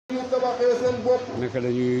ñu tabaxee seen bopp. naka la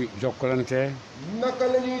ñuy jokkalante. naka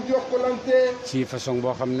la ñuy jokkalante. ci façon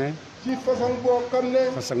boo xam ne. ci façon boo xam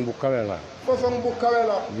ne. façon bu kawe la. façon bu kawe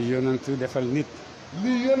la. li yonent defal nit.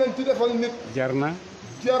 li yonent defal nit. jar na.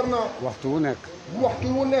 jar na. waxtu wu nekk. waxtu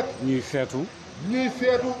wu nekk. ñuy feetu. ñuy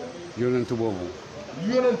feetu. yonent boobu.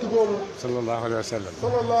 yonent boobu. sallallahu alayhi wa sallam.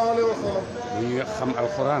 sallallahu alayhi wa sallam. bu ñuy xam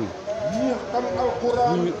alquran. ñuy xam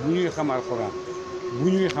alquran. bu ñuy xam alquran. bu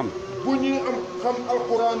ñuy xam. bu ñuy xam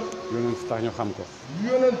alquran. yonent tax ñu xam ko.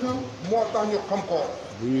 yonent moo tax ñu xam ko.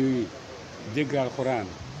 bu ñuy dégg alquran.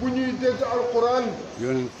 bu ñuy dégg alquran.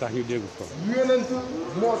 yonent tax ñu dégg ko. yonent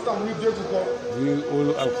moo tax ñu dégg ko. bu ñuy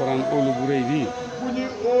óolu alquran óolu bu rëy bii. bu ñuy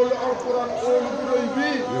óolu alquran óolu bu rëy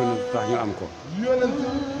bii. yonent tax ñu am ko. yonent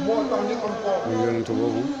moo tax ñu am ko. kon yonent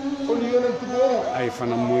boobu. kon yonent boobu. ay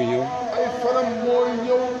fanam mooy ñëw. ay fanam mooy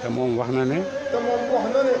ñëw. te moom wax na ne. te moom wax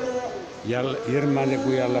na ne. yàlla yërmande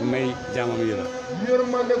gu yàlla may jaamam yi la.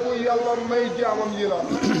 yërmande gu yàlla may jaamam yi la.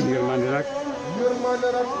 yërmande nag. yërmande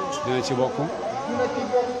nag. dina ci bokk. dina ci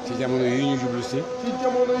bokk. ci jamono yii ñu jublu si. ci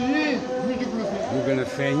jamono yii ñu jublu si. mu gën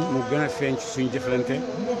a feeñ ci suñu jëflante.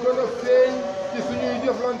 mu gën a feeñ ci suñuy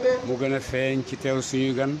jëflante. mu gën a feeñ ci teeru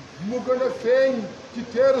suñuy gan. mu gën a feeñ ci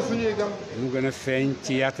teeru suñuy gan. mu gën a feeñ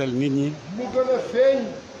ci yaatal nit ñi. mu gën a feeñ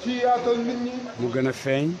ci yaatal nit ñi. mu gën a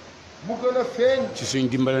feeñ. mu gën a feeñ. ci suñu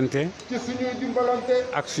dimbalante. ci suñuy dimbalante.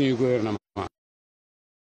 ak suñu gouvernement.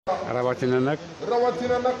 rawatina nag.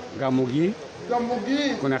 gàmmu gi. gàmmu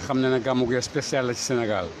gi. ku ne xam na ne gàmmu gi spécial la ci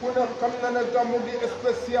Sénégal. ku ne xam na ne gàmmu gi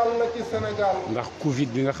spécial la ci Sénégal. ndax Covid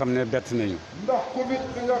bi nga xam ne bett nañu. ndax Covid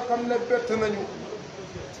bi nga xam ne bett nañu.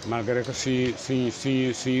 malgré que suñu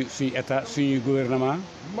état suñuy gouvernement.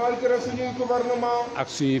 malgré suñuy gouvernement. ak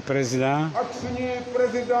suñuy président. ak suñuy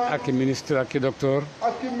président. ak i ministre ak i docteur.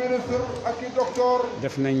 ak i ministre ak i docteur.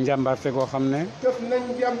 def nañ njàmbarte goo xam ne. def nañ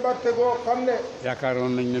njàmbarte goo xam ne.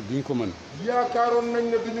 yaakaaroon nañ ne duñ ko mën. yaakaaroon nañ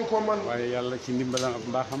ne duñu ko mën. waaye yàlla ci ndimbalam ak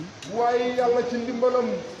mbaaxam. waaye yàlla ci ndimbalam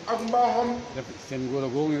ak mbaaxam. def seen góor a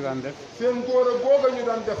googu ñu daan def. seen góor a googa ñu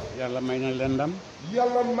daan def. yàlla may na leen ndam.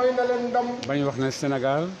 yàlla may na leen ndam. ba ñu wax ne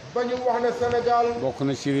Sénégal. ba ñu wax ne Sénégal. bokk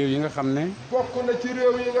na ci réew yi nga xam ne. bokk na ci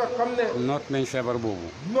réew yi nga xam ne. noot nañ feebar boobu.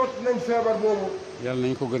 noot nañ feebar boobu. yàlla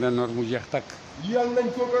nañ ko gën a noot mu jeex takk. yàlla nañ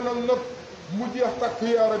ko gën a noot mu jeex takk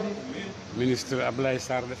yaa rabbi. ministre Ablaye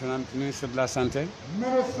Sarr defe naa ministre de la santé.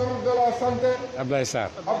 ministre de la santé. Ablaye Sarr.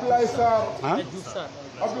 Ablaye Sarr. ah.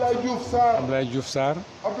 Ablaye Diouf Sarr. Ablaye Diouf Sarr.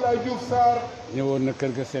 Ablaye Diouf Sarr. ñëwoon na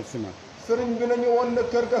kër ga seet si ma. sëriñ bi nañu woon na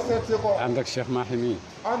kër ga seet si ko. ànd ak Cheikh Mahi mii.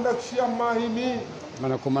 ànd ak Cheikh Mahi mii. ma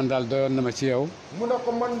ne ko man daal doyoon na ma ci yow. mu ne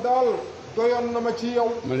ko man daal doyoon na ma ci yow.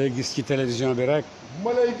 ma lay gis ci télévision bi rek.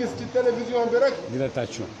 ma lay gis ci télévision bi rek. di la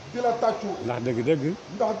tàccu. di la tàccu. ndax dëgg-dëgg.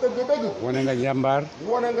 ndax dëgg-dëgg. wane nga njàmbaar.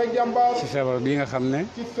 wane nga njàmbaar. ci feebar bii nga xam ne.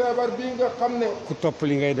 ci feebar bii nga xam ne. ku topp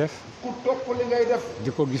li ngay def. ku topp li ngay def. di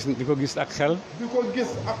ko gis ak xel. di ko gis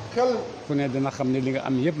ak xel. ku ne dina xam ne li nga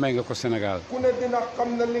am yëpp may nga ko Sénégal. ku ne dina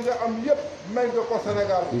xam ne li nga am yëpp may nga ko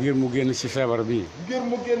Sénégal. ngir mu génn ci feebar bi. ngir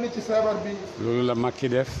mu génn ci feebar bi. loolu la Macky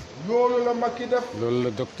def. loolu la Macky def. loolu la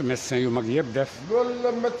docteur médecin yu mag yëpp def. loolu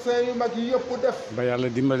la médecin yu mag yëpp def. ba yàlla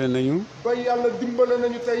dimbale nañu. ba yàlla dimbale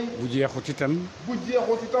nañu tey. bu jeexut itam. bu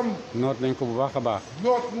jeexut itam. noot nañ ko bu baax a baax.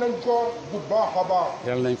 noot nañ ko bu baax a baax.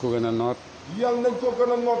 yàlla nañ ko gën a noot. yàlla nañ ko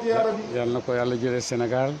gën a noot yaa rabbi. yàlla na ko yàlla jëlee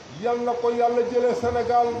Sénégal. yàlla na ko yàlla jëlee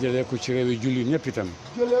Sénégal. jëlee ko ci réew yi jullit ñëpp itam.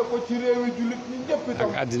 jëlee ko ci réew yi jullit ñi ñëpp itam.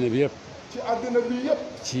 ak àddina bi yëpp. ci àddina bi yëpp.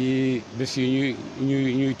 ci bés yi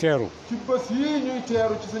ñuy teeru. ci bés yii ñuy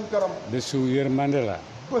teeru ci suñ kanam. bésu yërmande la.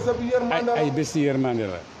 bésab yërmande la ay bési yërmande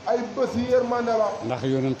la. ay bés yërmande la. ndax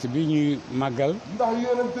yonent bi ñuy màggal. ndax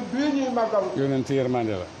yonent bii ñuy màggal. yonent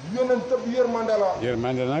yërmande la. yonent bi yërmande la.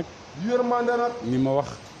 yërmande nag. yërmande nag. ni ma wax.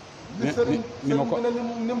 li sëriñ bi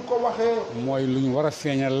ni mu ko waxee. mooy lu ñu war a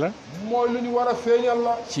feeñal la. mooy lu ñu war a feeñal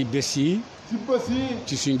la. ci bés yi. ci bés yi.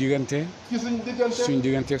 ci suñ diggante. ci suñ diggante. suñ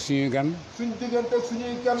diggante ak suñuy gan. suñ diggante ak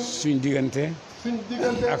suñuy gan. suñ diggante. suñ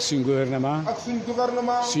diggante ak suñ gouvernement. ak suñ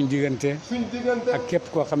gouvernement. suñ diggante. suñ diggante. ak képp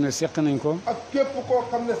koo xam ne seq nañ ko. ak képp koo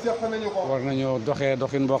xam ne seq nañu ko. war nañoo doxee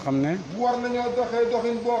doxin boo xam ne. war nañoo doxee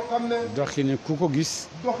doxin boo xam ne. doxini ku ko gis.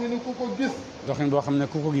 doxini ku ko gis. doxin boo xam ne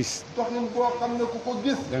ku ko gis. doxin boo xam ne ku ko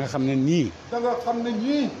gis. da nga xam ne nii. da nga xam ne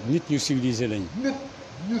ñii. nit ñu civilisé lañ. nit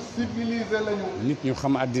ñu civilisé lañu. nit ñu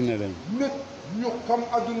xam àddina lañ. nit ñu xam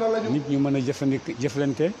àdduna lañu. nit ñu mën a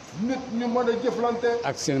jëflante. nit ñu mën a jëflante.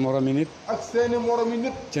 ak seen moromi nit. ak seeni moromi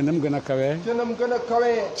nit. ca nam gën a kawee. ca nam gën a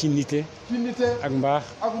kawee. ci nite. ci nite. ak mbaax.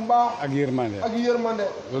 ak mbaax. ak yërmande. ak yërmande.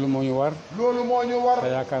 loolu moo ñu war. loolu moo ñu war. te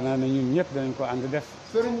yaakaar naa ne ñun ñëpp danañ ko ànd def.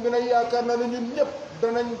 sëriñ bi nag yaakaar naa ne ñun ñëpp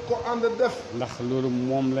danañ ko ànd def. ndax loolu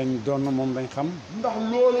moom lañ doon moom lañ xam. ndax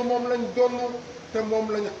loolu moom lañ doon te moom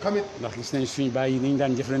lañ xamit. ndax gis nañ suñu baay yi ni ñu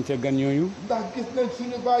daan jëflante gan ñooñu. ndax gis nañ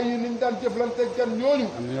suñu baay yi ni ñu daan jëflante gan ñooñu.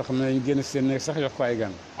 am na ñoo xam ne dañuy génn seen néeg sax jox ko ay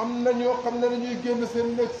gan. am na ñoo xam ne dañuy génn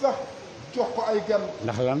seen néeg sax jox ko ay gan.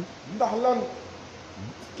 ndax lan. ndax lan.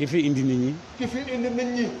 ki fi indi nit ñi. ki fi indi nit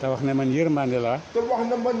ñi. te wax ne man yërmande laa. te wax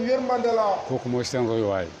na man yërmande laa. kooku mooy seen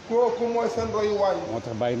royuwaay. kooku mooy seen royuwaay. moo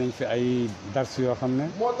tax bàyyi nañ fi ay dars yoo xam ne.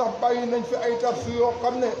 moo tax bàyyi nañ fi ay dars yoo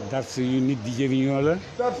xam ne. dars yu nit di jëriñoo la.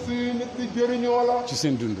 dars yu nit di jëriñoo la. ci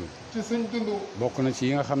seen dund. ci suñ dund. bokk na ci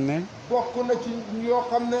yi nga xam ne. bokk na ci yoo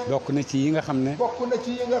xam ne. bokk na ci yi nga xam ne. bokk na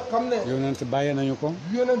ci yi nga xam ne. yonent bàyyee nañu ko.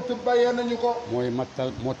 yonent bàyyee nañu ko. mooy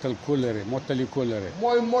mottal kóllëre mottali kóllëre.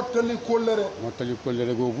 mooy mottali kóllëre. mottali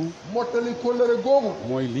kóllëre googu. mottali kóllëre googu.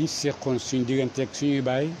 mooy liñ seqoon suñ digganteeg suñuy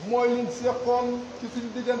baay. mooy liñ seqoon ci suñ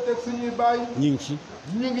digganteeg suñuy baay. ñu ngi ci.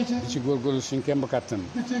 ñu ngi ci. di ci góorgóorlu suñ kemb kattan.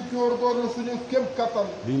 di ci góorgóorlu suñu kem kattan.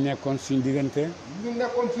 liñ nekkoon suñ diggante. ñu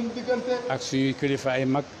nekkoon suñ diggante. ak suñuy kilifa ay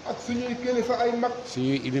mag. ak suñuy kilifa ay mag.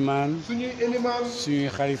 suñuy ilimaan. suñuy ilimaan. suñuy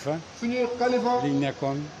xalifa. suñuy xalifa. liñ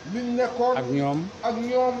nekkoon. liñ nekkoon. ak ñoom. ak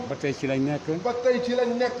ñoom. ba tey ci lañ nekk. ba tey ci lañ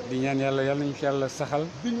nekk. di ñaan yàlla yal nañu ci yàlla saxal.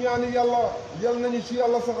 di ñaan yàlla yal nañu ci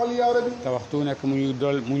yàlla saxal yaa rabbi. te waxtu nekk mu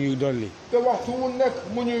ñuy dolli. te waxtu wu nekk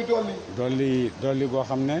mu ñuy dolli. dolli goo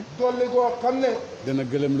xam ne. dolli goo xam ne. dana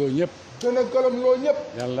gëlëmloo ñëpp. dana gëlëmloo ñëpp.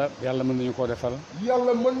 yàlla mën nañu koo defal.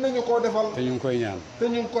 yàlla mën nañu koo defal. te ñu ngi koy ñaan. te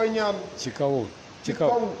ñu ngi koy ñaan. ci kaw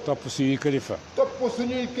topp suñuy kilifa. topp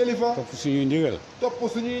suñuy kilifa. topp suñuy ndigal. topp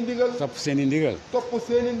suñuy ndigal. topp seen i ndigal. topp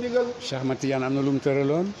seen i ndigal. Cheikh Ahmad Tidiane am na lu mu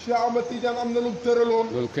tëraloon. Cheikh Ahmad Tidiane am na lu mu tëraloon.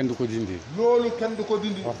 loolu kenn du ko dindi. loolu kenn du ko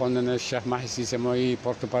dindi. waxoon na ne Cheikh Mahi Cissé mooy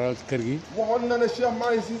porte parole kër gi. waxoon na ne Cheikh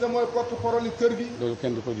Mahi Cissé mooy porte parole kër gi. loolu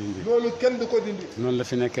kenn du ko dindi. loolu kenn du ko dindi. noonu la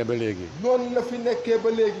fi nekkee ba léegi. noonu la fi nekkee ba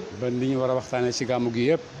léegi. ba li ñu war a waxtaanee ci gàmmu gi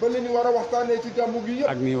yëpp. ba li ñu war a waxtaanee ci gàmmu gi yëpp.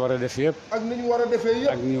 ak ni ñu war a def yëpp. ak ni ñu war a defee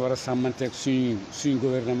yëpp. ak ni ñu war a sàmmanteeg suñu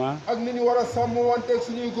gouvernement. ak ni ñu war a sàmmanteeg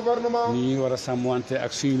suñuy gouvernement. ni ñu war a sàmmanteeg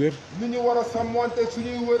ak suñu wér. ni ñu war a sàmmanteeg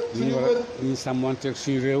suñuy wér. suñu wér. ni ñu sàmmanteeg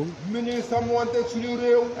suñu réew. ni ñuy sàmmanteeg suñu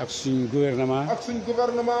réew. ak suñu gouvernement. ak suñu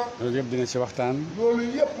gouvernement. loolu yëpp dina ci waxtaan. loolu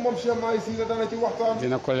yëpp moom Cheikh Mahi Cissé dana ci waxtaan.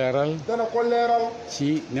 dina ko leeral. dana ko leeral.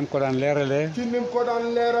 ci ni mu ko daan leeralee. ci ni mu ko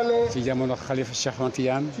daan leeralee. ci jamono Khalifa Cheikh Ahmad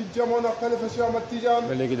Tidiane. ci jamono Khalifa Cheikh Ahmad Tidiane.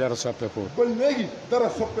 ba léegi dara soppeeku. ba léegi dara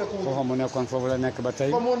soppeeku. foofa mu nekkoon foofu la nekk ba tey.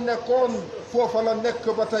 fa mu nekkoon foofa la nekk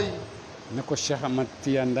ba tey. ne ko Cheikh Ahmad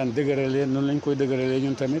Tidiane daan dëgëralee noonu lañ koy dëgëralee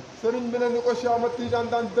ñun tamit. sëriñ bi ne ni ko Cheikh Ahmad Tidiane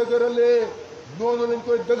daan dëgëralee noonu lañ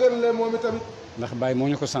koy dëgëralee moom itamit. ndax Baye moo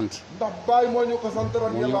ñu ko sant. ndax Baye moo ñu ko sant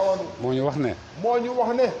radiyallahu anhu. moo ñu wax ne. moo ñu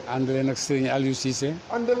wax ne. ànd leen ak Serigne Aliou Cissé.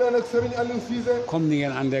 ànd leen ak Serigne Aliou Cissé. comme ni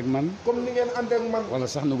ngeen àndee ak man. comme ni ngeen àndee ak man. wala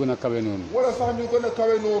sax nu gën a kawe noonu. wala sax ñu gën a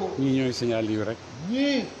kawe noonu. ñii ñooy Serigne Aliou rek.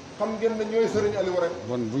 ñii xam ngeen ne ñooy Serigne Aliou rek.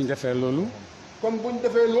 bon buñ defee loolu. kon buñ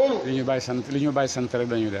defee loolu. li ñu bàyyi sant rek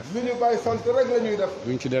dañuy def. li ñu bàyyi sant rek la ñuy def.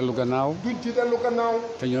 duñ ci dellu gannaaw. duñ ci dellu gannaaw.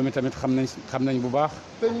 te ñoom itamit xam nañ bu baax.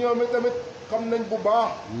 te ñoom itamit xam nañ bu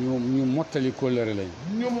baax. ñu mottali kóllëre lañ.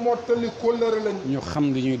 ñu mottali kóllëre lañ. ñu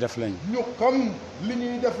xam li ñuy def lañ. ñu xam li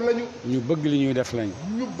ñuy def lañu. ñu bëgg li ñuy def lañ.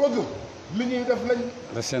 ñu bëgg li ñuy def lañ.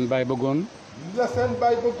 la seen baay bëggoon. la seen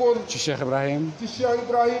baay bëggoon. ci Cheikh Ibrahima. ci Cheikh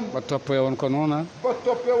Ibrahima. ba toppee woon ko noona. ba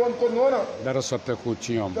toppee woon ko noona. dara soppeeku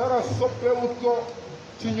ci ñoom. dara soppeewut ko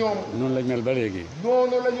ci ñoom. noonu lañ mel ba léegi.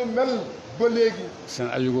 noonu la ñu mel ba léegi. seen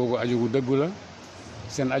aju googu aju gu dëggu la.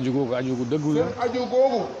 seen aju googu aju gu dëggu la. seen aju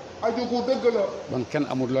googu aju gu dëgg la. kon kenn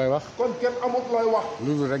amut looy wax. kon kenn amut looy wax.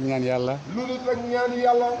 lu dul rek ñaan yàlla. lu dul rek ñaan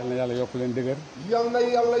yàlla. yal na yàlla yokk leen dëgër. yal na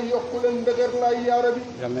yàlla yokk leen dëgër laay yaara bi.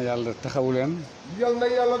 yal na yàlla taxawu leen. yal na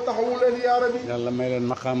yàlla taxawu leen yaara bi. yàlla may leen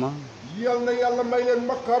maqaama. yal na yàlla may leen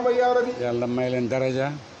maqaama yaara bi. yàlla may leen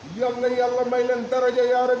daraja. yal na yàlla may leen daraja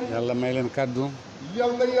yaara bi. yàlla may leen kaddu.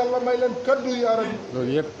 yal na yàlla may leen kaddu yaara bi.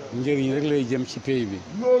 loolu yëpp njëriñ rek lay jëm ci pays bi.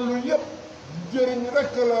 loolu yëpp njëriñ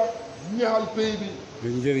rek la ñeexal pays bi. lu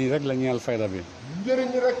njëriñ rek la ñeexal fayda bi.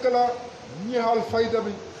 njëriñ rek la ñeexal fayda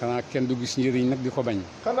bi. xanaa kenn du gis njëriñ nag di ko bañ.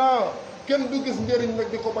 xanaa kenn du gis njëriñ nag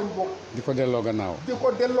di ko bañ bokk. di ko delloo gannaaw. di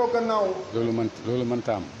ko delloo gannaaw. loolu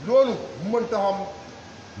mënta am. loolu mënta am.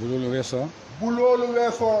 bu loolu weesoo. bu loolu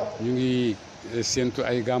weesoo. ñu ngi séentu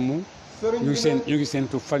ay gàmmu. sëriñ bi ñu ngi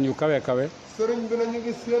séentu fan yu kawe kawe. sëriñ bi na ñu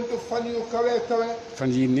ngi séentu fan yu kawe kawe.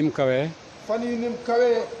 fan yi nim kawee. fan yi nim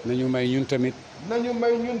kawee. nañu may ñun tamit. nañu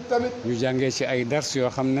may ñun tamit. ñu jàngee ci ay dars yoo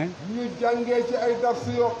xam ne. ñu jàngee ci ay dars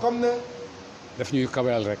yoo xam ne. daf ñuy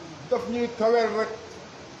kaweel rek. daf ñuy kaweel rek.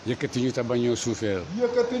 yëkkati ñu te bañ ñoo suufeel.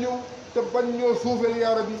 yëkkati ñu te bañ ñoo suufeel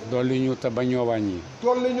yaara bi. dolli ñu te bañ ñoo wàññi.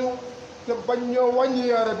 dolli ñu te bañ ñoo wàññi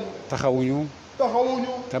yaara bi. taxawuñu.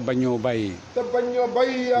 taxawuñu te bañoo bàyyi te bañ ñoo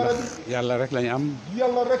bàyyi yaa rabbi ndax yàlla rek lañ am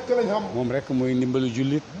yàlla rek lañ xam moom rek mooy ndimbalu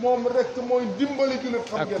jullit moom rek mooy dimbali jullit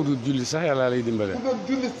xam ak ku ngeen dul jullit sax yàlla lay dimbale ku doon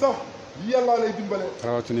jullit sax yàlla lay dimbale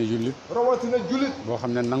rawatina jullit rawatina jullit boo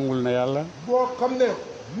xam ne nangul na yàlla boo xam ne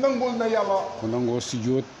nangul na yàlla ku nangoo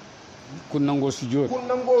sujjóot ku nangoo sujjóot ku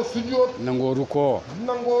nangoo sujjóot nangoo rukoo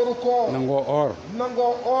nangoo rukoo nangoo oor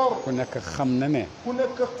nangoo oor ku nekk xam na ne ku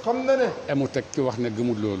nekk xam na ne emut ak ki wax ne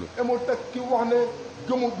gëmut loolu amul teg ki wax ne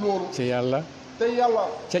gëmut loolu ca yàlla te yàlla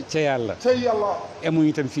ca yàlla te yàlla emuñu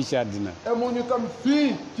itam fii ci àddina amuñu tam fii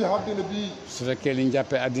ci àddina bii su fekkee liñ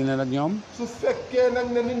jàppee àddina nag ñoom su fekkee nag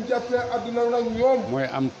ne niñ jàppee àddina nag ñoom mooy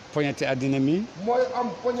am poñeti àddina mi mooy am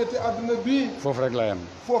poñeti àddina bii foofu rek la yem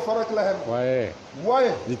foofa rek la xem waaye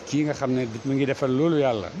waaye nit kii nga xam ne mu ngi defal loolu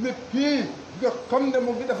yàlla nit kii nga xam ne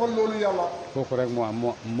mu ngi defal loolu yàlla kooku rek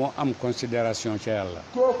moo am considération ca yàlla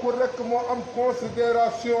kooku rek moo am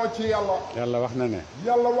considération ci yàlla yàlla wax na ne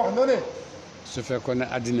yàlla wax na ne su fekkoon ne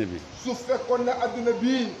àddina bi su fekkoon ne àddina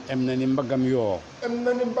bii em na ni mbaggam yoo am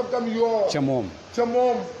na ni mbaggam yoo ca moom ca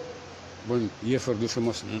moom bon yéefar du fi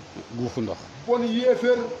mos guuxu ndox bon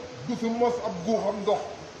yéeféer du fi mos ab guuxam ndox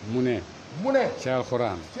mu ne mu ne ci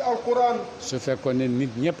alxuraan ci alquran su fekkoon ne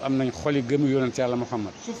nit ñëpp am nañ xoli gëm yonent yàlla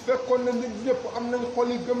Muhammad su fekkoon ne nit ñëpp am nañ xol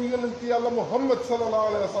yi gëm yonent yàlla Muhammad sallallahu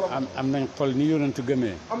alayhi wa sallam am nañ xol ni yonent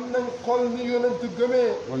gëmee am nañ xol ni yonent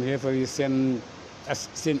gëmee bon yéefar yi seen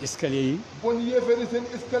escalier yi bon yéeféer yi seen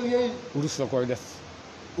escalier yi urus la koy def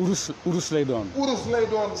urus lay doon urus lay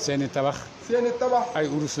doon seeni tabax seeni tabax ay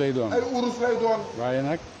urus lay doon ay urus lay doon waaye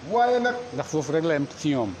nag waaye nag ndax foofu rek la yem ci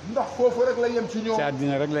ñoom ndax foofu rek la yem ci ñoom ci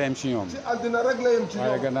àddina rek la yem ci ñoom ci àddina rek la yem ci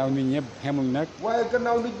waaye ñoom gannaaw nit ñëpp xemuñ nag waaye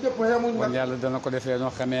gannaaw nit ñëpp xemuñ kon nag yàlla dana ko defee noo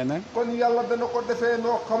xamee ne kon yàlla dana ko defee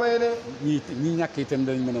noo xamee ne ñi ñàkk itam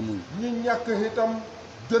dañ mën a muñ ñi ñàkk itam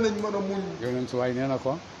danañ mën a muñ yonent waaye nee na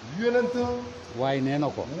ko yonent waaye nee na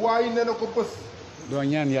ko waaye nee na ko bés doo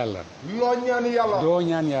ñaan yàlla loo ñaan yàlla doo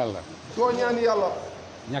ñaan yàlla doo ñaan yàlla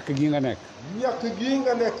ñàkk gi nga nekk ñàkk gii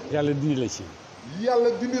nga nekk yàlla dindi la ci yàlla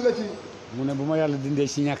dindi la ci mu ne bu ma yàlla dindee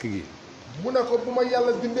ci ñàkk gi mu ne ko bu ma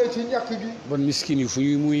yàlla dindee ci ñàkk gi bon miskin yi fu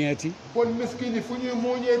ñuy muñeeti bon miskin yi fu ñuy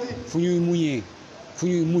muñeeti fu ñuy muñee fu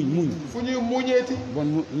ñuy muñ fu ñuy muñeeti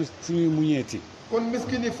bon fu ñuy muñeeti kon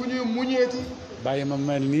miskin yi fu ñuy muñeeti bàyyi ma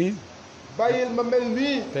mel nii bàyyil ma mel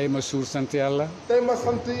nii tey ma suur sant yàlla tey ma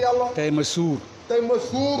sant yàlla tey ma suur tey ma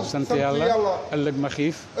suur sant yàlla ëllëg ma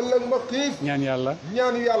xiif ëllëg ma xiif ñaan yàlla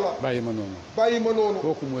ñaan yàlla bàyyi ma noonu bàyyi ma noonu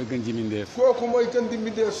kooku mooy gën ji mindeef kooku mooy gën di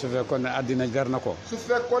mbindeef su fekkoon ne àddina jar na ko su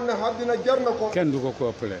fekkoon ne àddina jar na ko kenn du ko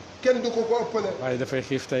ëppale kenn du ko ko ëppale waaye dafay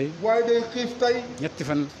xiif tey waaye day xiif tey ñetti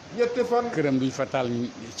fan ñetti fan këram duñ fa taal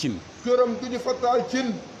cin këram duñu fa taal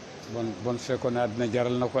cin bon su fekkoon ne àddina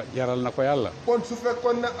jaral na ko yàlla kon su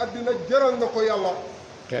fekkoon ne àddina jaral na ko yàlla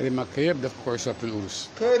xeeri makk yëpp daf ko koy soppil urus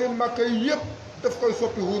xeeri makka yëpp daf koy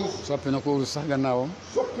soppi hurus soppi na ko urus sax gannaawam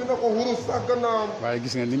soppi na ko hurus sax gannaawam waaye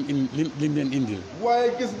gis nga lim leen indil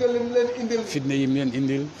waaye gis nga lim leen indil fitna yim leen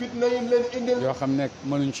indil fitna yim leen indil yoo xam ne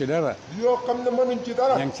mënuñ ci dara yoo xam ne mënuñ ci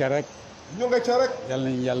dara ña ngi ca rek ñu nga ca rek yal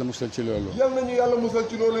nañu yàlla musal ci loolu yal nañu yàlla musal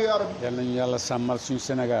ci loolu yaa rabbi yal nañu yàlla sàmmal suñu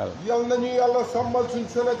Sénégal yal nañu yàlla sàmmal suñ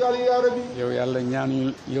Sénégal yaa rabbi yow yàlla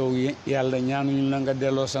ñaanuñu la nga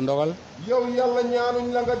delloo sa ndogal yow yàlla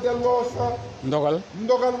ñaanuñ la nga delloo sa ndogal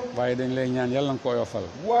waaye dañ lay ñaan yàlla nga ko oyofal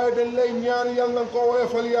waaye dañ lay ñaan yal na nga ko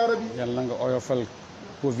woyofal yaa rabbi yàlla nga oyofal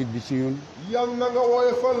Covid bi ci ñun yal na nga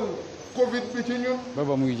woyofal Covid bi ci ñun ba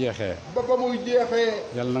muy jeexee ba muy jeexee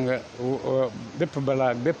yàlla na nga bépp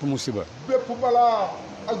balaa bépp musiba bépp balaa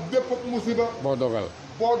ak bépp musiba boo dogal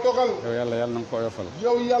yow yàlla na nga ko oyofal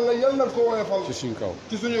yow yàlla yal na nga ko woyofal ci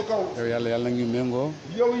suñu kaw yow yàlla na ñu méngoo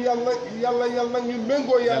yow yal na ñu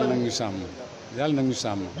méngoo yàlla na ñu sàmm yàlla na ñu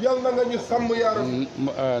sàmm yal na nga ñu sàmm yaa rabbi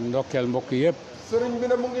ndokkeel mbokk yëpp sëriñ bi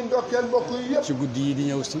ne mu ngi ndokkeel mbokk yëpp ci guddi yi di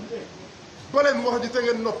ñëw si ba leen wax ji te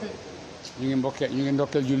ngeen noppi ñu ngi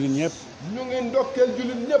ndokkeel jullit ñëpp ñu ngi ndokkeel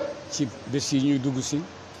jullit ñëpp ci bés yi ñuy dugg si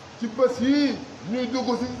ci bés yi ñuy dugg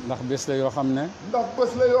si ndax bés la yoo xam ne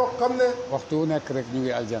waxtu wu nekk rek ñu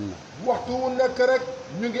ngi aljanna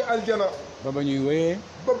ba ba ñuy wéyee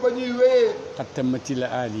xattam mati la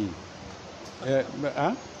aal yi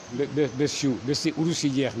bés yi urus yi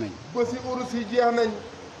jeex nañ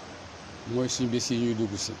mooy suñu bés yi ñuy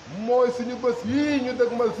dugg si mooy suñu bés yii ñu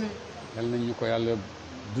dëgmal si yal nañu ko yàlla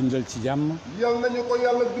dundal ci jàmm yal nañu ko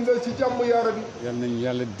yàlla dundal ci jàmm yaa rabbi yal nañu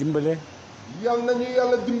yàlla dimbale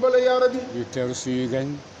yaa rabbi ñu teeru suñuy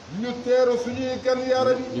gan yaa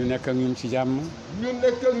rabbi ñu nekk ak ñun ci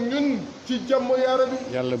jàmm yaa rabbi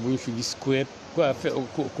yàlla bu ñu fi gis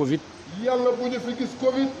Covid yàlla bu ñu fi gis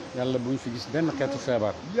Covid. yàlla bu ñu fi gis benn xeetu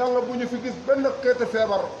feebar. yàlla bu ñu fi gis benn xeetu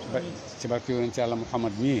feebar. ci barke yonent yàlla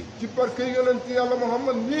Muhammad nii. ci barke yonent yàlla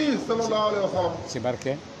Muhammad nii sallallahu alayhi wa sallam. ci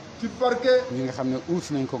barke. ci barke. ñi nga xam ne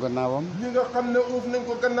uuf nañ ko gannaawam. ñi nga xam ne uuf nañ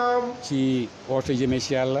ko gannaawam. ci oote jëmee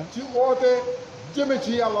ci yàlla. ci oote jëme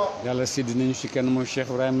ci yàlla. yàlla sédd nañu ci kenn mu Cheikh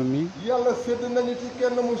Ibrahima mi. yàlla sédd nañu ci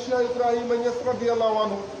kenn mu Cheikh Ibrahima Niass radiyallahu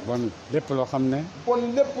anhu. bon lépp loo xam ne. bon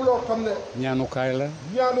lépp loo xam ne. ñaanukaay la.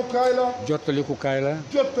 ñaanukaay la. jottalikukaay la.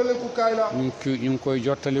 jottalikukaay la. ñu ngi koy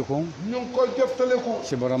jottaliku. ñu ngi koy jottaliku.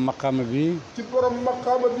 ci borom maqaama bi. ci borom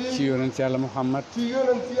maqaama bi. ci yonent yàlla Muhammad. ci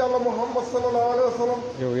yonent yàlla Muhammad sallallahu alayhi wa sallam.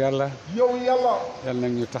 yow yàlla. yow yàlla. yal na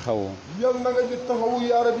ñu taxawu. yal na nga ñu taxawu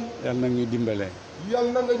yaa rabbi. yal na ñu dimbale. yal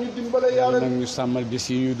na nga ñu dimbale yaa yal rabbi. na ñu sàmmal bés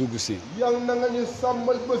yi ñuy dugg si. yal na nga ñu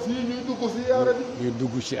sàmmal bés yi ñuy dugg si yaa rabbi. ñu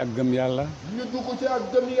dugg ci ak gëm yàlla. ñu dugg ci ak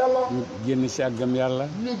gëm yàlla. ñu génn ci ak gëm yàlla.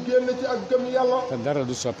 ñu génn ci ak gëm yàlla. te dara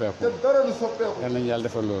du soppeeku. te dara du soppeeku. yal nañu yàlla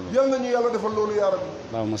defal loolu. yal nañu yàlla defal loolu yaa rabbi.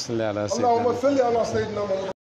 allahumma salli ala sayyidina allahumma salli ala sayyidina